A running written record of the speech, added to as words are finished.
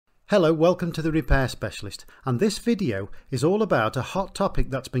Hello, welcome to the Repair Specialist, and this video is all about a hot topic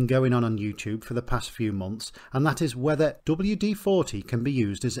that's been going on YouTube for the past few months, and that is whether WD40 can be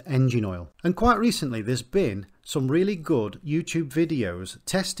used as engine oil. And quite recently there's been some really good YouTube videos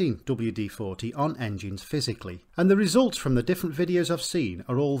testing WD40 on engines physically, and the results from the different videos I've seen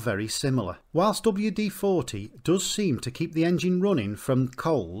are all very similar. Whilst WD40 does seem to keep the engine running from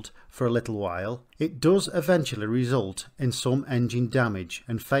cold for a little while, it does eventually result in some engine damage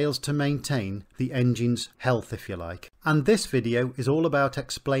and fails to maintain the engine's health, if you like. And this video is all about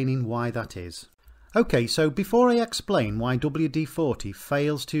explaining why that is. Okay, so before I explain why WD40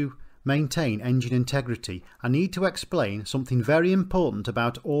 fails to maintain engine integrity, I need to explain something very important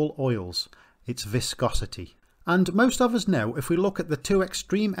about all oils: its viscosity. And most of us know, if we look at the two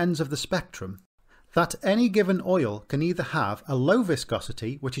extreme ends of the spectrum, that any given oil can either have a low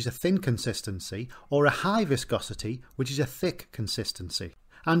viscosity, which is a thin consistency, or a high viscosity, which is a thick consistency.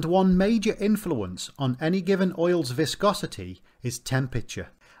 And one major influence on any given oil's viscosity is temperature.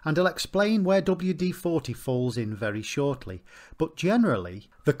 And I'll explain where WD-40 falls in very shortly. But generally,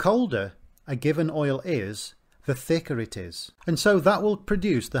 the colder a given oil is, the thicker it is. And so that will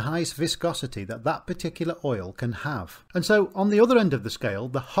produce the highest viscosity that that particular oil can have. And so on the other end of the scale,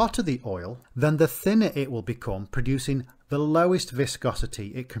 the hotter the oil, then the thinner it will become, producing the lowest viscosity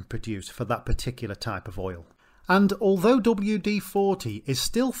it can produce for that particular type of oil. And although WD-40 is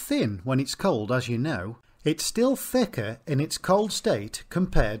still thin when it's cold, as you know, it's still thicker in its cold state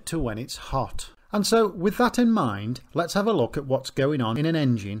compared to when it's hot. And so with that in mind, let's have a look at what's going on in an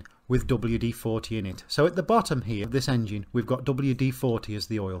engine with WD-40 in it. So at the bottom here of this engine, we've got WD-40 as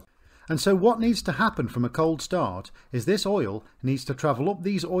the oil. And so what needs to happen from a cold start is this oil needs to travel up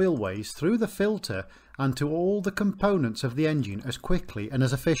these oilways through the filter and to all the components of the engine as quickly and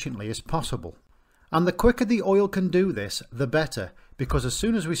as efficiently as possible. And the quicker the oil can do this, the better, because as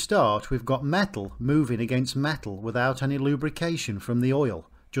soon as we start, we've got metal moving against metal without any lubrication from the oil,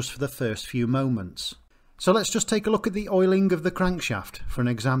 just for the first few moments. So let's just take a look at the oiling of the crankshaft for an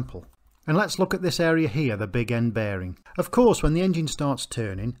example. And let's look at this area here, the big end bearing. Of course, when the engine starts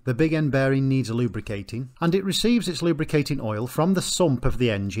turning, the big end bearing needs lubricating, and it receives its lubricating oil from the sump of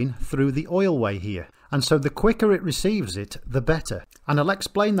the engine through the oilway here. And so the quicker it receives it, the better. And I'll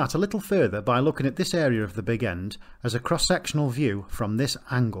explain that a little further by looking at this area of the big end as a cross-sectional view from this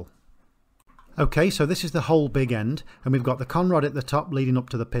angle. Okay, so this is the whole big end, and we've got the conrod at the top leading up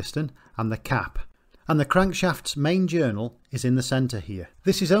to the piston and the cap. And the crankshaft's main journal is in the centre here.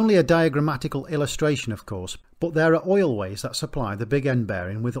 This is only a diagrammatical illustration, of course, but there are oilways that supply the big end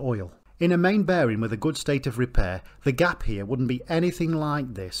bearing with oil. In a main bearing with a good state of repair, the gap here wouldn't be anything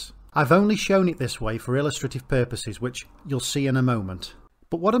like this. I've only shown it this way for illustrative purposes, which you'll see in a moment.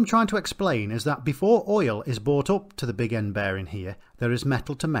 But what I'm trying to explain is that before oil is brought up to the big end bearing here, there is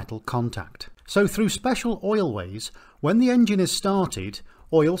metal-to-metal contact. So through special oilways, when the engine is started,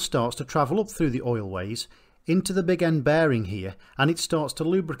 oil starts to travel up through the oilways into the big end bearing here, and it starts to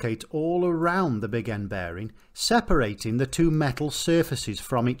lubricate all around the big end bearing, separating the two metal surfaces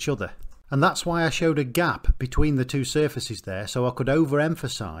from each other. And that's why I showed a gap between the two surfaces there, so I could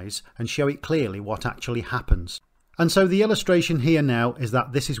overemphasize and show it clearly what actually happens. And so the illustration here now is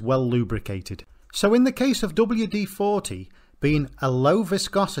that this is well lubricated. So in the case of WD-40 being a low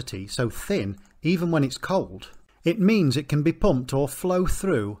viscosity, so thin even when it's cold, it means it can be pumped or flow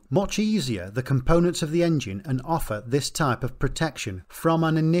through much easier the components of the engine and offer this type of protection from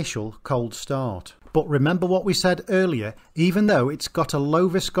an initial cold start. But remember what we said earlier, even though it's got a low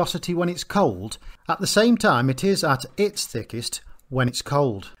viscosity when it's cold, at the same time it is at its thickest when it's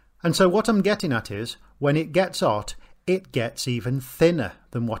cold. And so what I'm getting at is, when it gets hot, it gets even thinner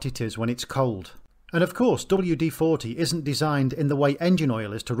than what it is when it's cold. And of course WD-40 isn't designed in the way engine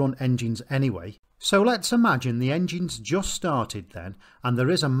oil is to run engines anyway. So let's imagine the engine's just started then, and there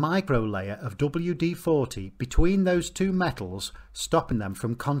is a micro layer of WD-40 between those two metals, stopping them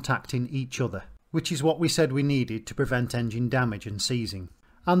from contacting each other, which is what we said we needed to prevent engine damage and seizing.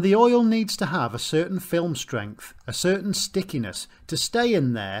 And the oil needs to have a certain film strength, a certain stickiness to stay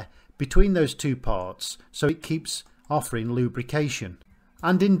in there between those two parts, so it keeps offering lubrication.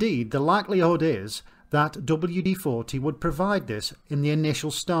 And indeed, the likelihood is that WD-40 would provide this in the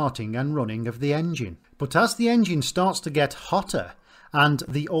initial starting and running of the engine. But as the engine starts to get hotter and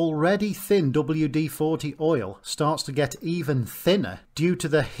the already thin WD-40 oil starts to get even thinner due to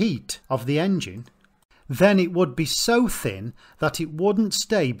the heat of the engine, then it would be so thin that it wouldn't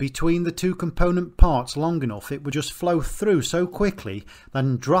stay between the two component parts long enough. It would just flow through so quickly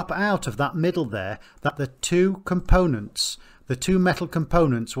and drop out of that middle there that the two metal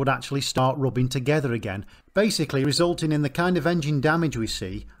components would actually start rubbing together again, basically resulting in the kind of engine damage we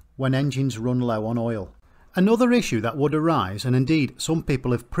see when engines run low on oil. Another issue that would arise, and indeed some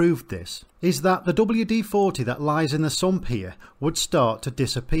people have proved this, is that the WD-40 that lies in the sump here would start to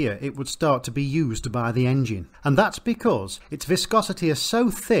disappear. It would start to be used by the engine. And that's because its viscosity is so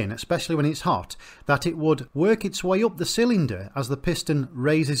thin, especially when it's hot, that it would work its way up the cylinder as the piston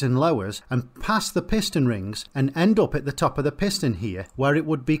raises and lowers and pass the piston rings and end up at the top of the piston here, where it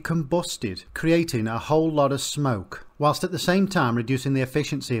would be combusted, creating a whole lot of smoke, whilst at the same time reducing the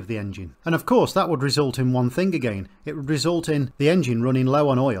efficiency of the engine. And of course that would result in one thing again. It would result in the engine running low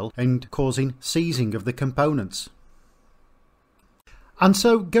on oil and causing seizing of the components. And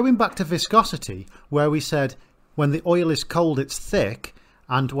so going back to viscosity, where we said when the oil is cold it's thick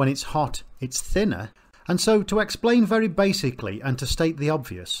and when it's hot it's thinner. And so to explain very basically and to state the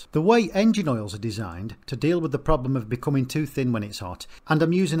obvious, the way engine oils are designed to deal with the problem of becoming too thin when it's hot, and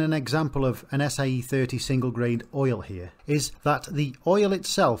I'm using an example of an SAE 30 single grade oil here, is that the oil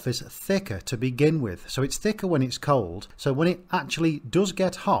itself is thicker to begin with. So it's thicker when it's cold, so when it actually does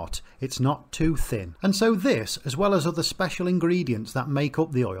get hot it's not too thin. And so this, as well as other special ingredients that make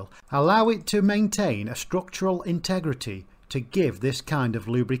up the oil, allow it to maintain a structural integrity to give this kind of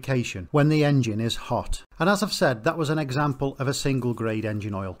lubrication when the engine is hot. And as I've said, that was an example of a single grade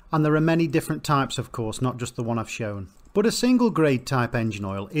engine oil. And there are many different types, of course, not just the one I've shown. But a single grade type engine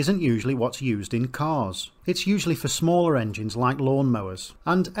oil isn't usually what's used in cars. It's usually for smaller engines like lawnmowers.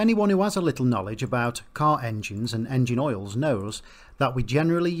 And anyone who has a little knowledge about car engines and engine oils knows that we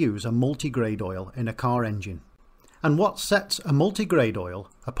generally use a multi-grade oil in a car engine. And what sets a multi-grade oil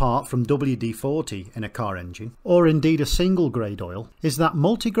apart from WD-40 in a car engine, or indeed a single grade oil, is that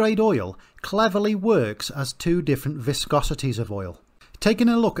multi-grade oil cleverly works as two different viscosities of oil. Taking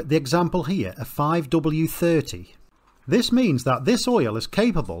a look at the example here of 5W30, this means that this oil is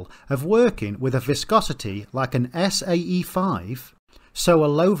capable of working with a viscosity like an SAE5, so a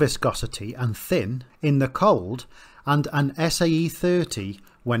low viscosity and thin in the cold, and an SAE30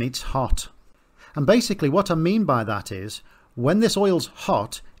 when it's hot. And basically what I mean by that is, when this oil's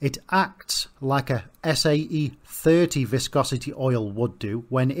hot, it acts like a SAE 30 viscosity oil would do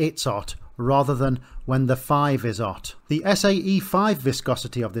when it's hot, rather than when the 5 is hot. The SAE 5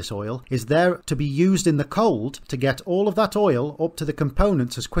 viscosity of this oil is there to be used in the cold to get all of that oil up to the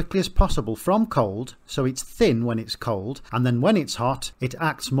components as quickly as possible from cold, so it's thin when it's cold, and then when it's hot, it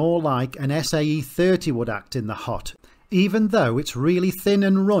acts more like an SAE 30 would act in the hot. Even though it's really thin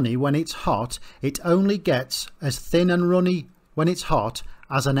and runny when it's hot, it only gets as thin and runny when it's hot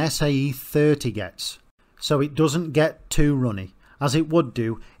as an SAE 30 gets. So it doesn't get too runny, as it would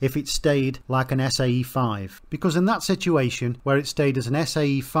do if it stayed like an SAE 5. Because in that situation, where it stayed as an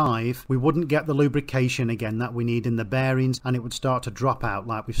SAE 5, we wouldn't get the lubrication again that we need in the bearings, and it would start to drop out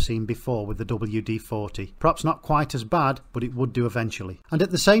like we've seen before with the WD-40. Perhaps not quite as bad, but it would do eventually. And at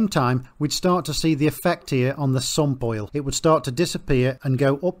the same time, we'd start to see the effect here on the sump oil. It would start to disappear and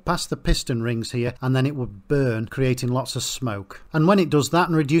go up past the piston rings here, and then it would burn, creating lots of smoke. And when it does that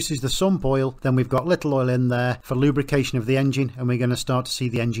and reduces the sump oil, then we've got little oil in there for lubrication of the engine, and we're going to start to see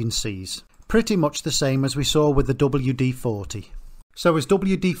the engine seize. Pretty much the same as we saw with the WD-40. So is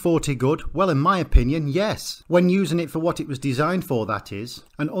WD-40 good? Well, in my opinion, yes. When using it for what it was designed for, that is,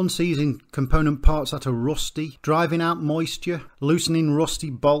 and unseizing component parts that are rusty, driving out moisture, loosening rusty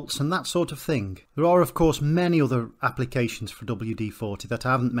bolts and that sort of thing. There are of course many other applications for WD-40 that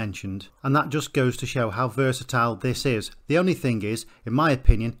I haven't mentioned, and that just goes to show how versatile this is. The only thing is, in my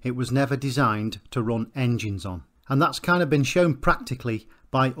opinion, it was never designed to run engines on. And that's kind of been shown practically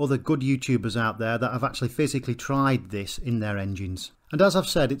by other good YouTubers out there that have actually physically tried this in their engines. And as I've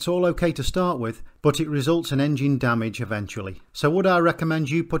said, it's all okay to start with, but it results in engine damage eventually. So would I recommend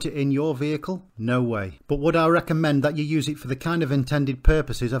you put it in your vehicle? No way. But would I recommend that you use it for the kind of intended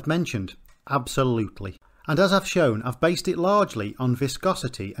purposes I've mentioned? Absolutely. And as I've shown, I've based it largely on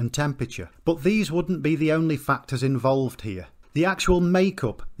viscosity and temperature. But these wouldn't be the only factors involved here. The actual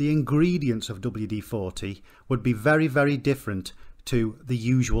makeup, the ingredients of WD-40 would be very, very different to the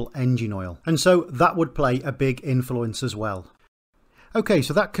usual engine oil. And so that would play a big influence as well. Okay,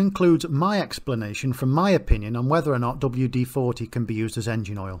 so that concludes my explanation from my opinion on whether or not WD-40 can be used as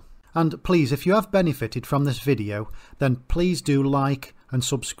engine oil. And please, if you have benefited from this video, then please do like and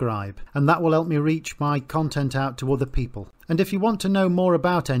subscribe, and that will help me reach my content out to other people. And if you want to know more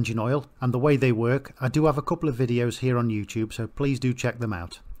about engine oil and the way they work, I do have a couple of videos here on YouTube, so please do check them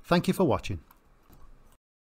out. Thank you for watching.